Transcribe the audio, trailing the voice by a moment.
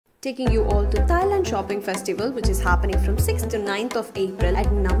taking you all to Thailand Shopping Festival, which is happening from 6th to 9th of April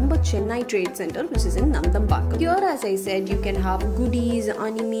at number Chennai Trade Center, which is in Nandambakkam. Here, as I said, you can have goodies,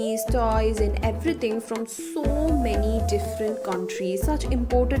 animes, toys and everything from so many different countries. Such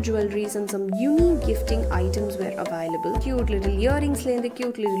imported jewelries and some unique gifting items were available. Cute little earrings, the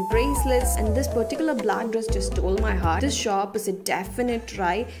cute little bracelets, and this particular black dress just stole my heart. This shop is a definite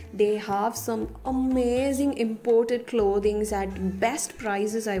try. They have some amazing imported clothings at best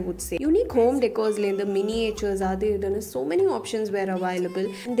prices, I would say. Unique home decors, the miniatures are there. So many options were available,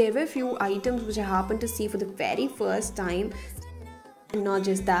 and there were few items which I happened to see for the very first time. And not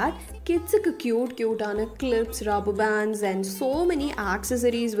just that, kids cute clips, rubber bands and so many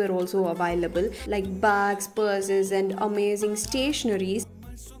accessories were also available, like bags, purses and amazing stationeries.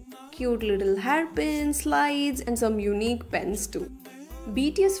 Cute little hairpins, slides and some unique pens too.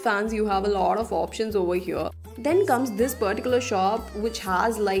 BTS fans, you have a lot of options over here. Then comes this particular shop which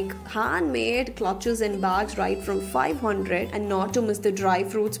has like handmade clutches and bags right from 500, and not to miss the dry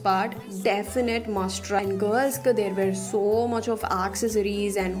fruits part, definite must try. And girls, there were so much of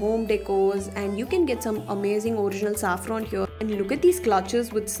accessories and home decors, and you can get some amazing original saffron here. And look at these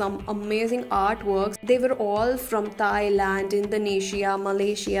clutches with some amazing artworks. They were all from Thailand, Indonesia,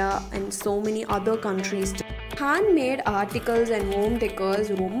 Malaysia and so many other countries too. Handmade articles and home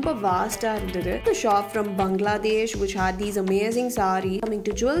decors romba vast irundhathu. The shop from Bangladesh which had these amazing sarees. Coming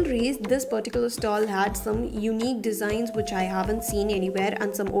to jewelries, this particular stall had some unique designs which I haven't seen anywhere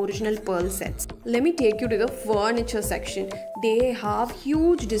and some original pearl sets. Let me take you to the furniture section. They have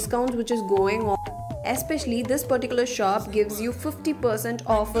huge discounts which is going on. Especially this particular shop gives you 50%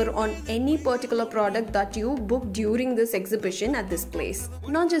 offer on any particular product that you book during this exhibition at this place.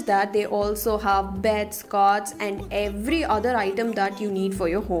 Not just that, they also have beds, cots and every other item that you need for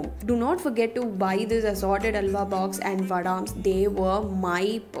your home. Do not forget to buy this assorted halwa box and Vadams. They were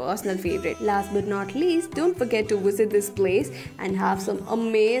my personal favorite. Last but not least, don't forget to visit this place and have some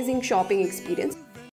amazing shopping experience.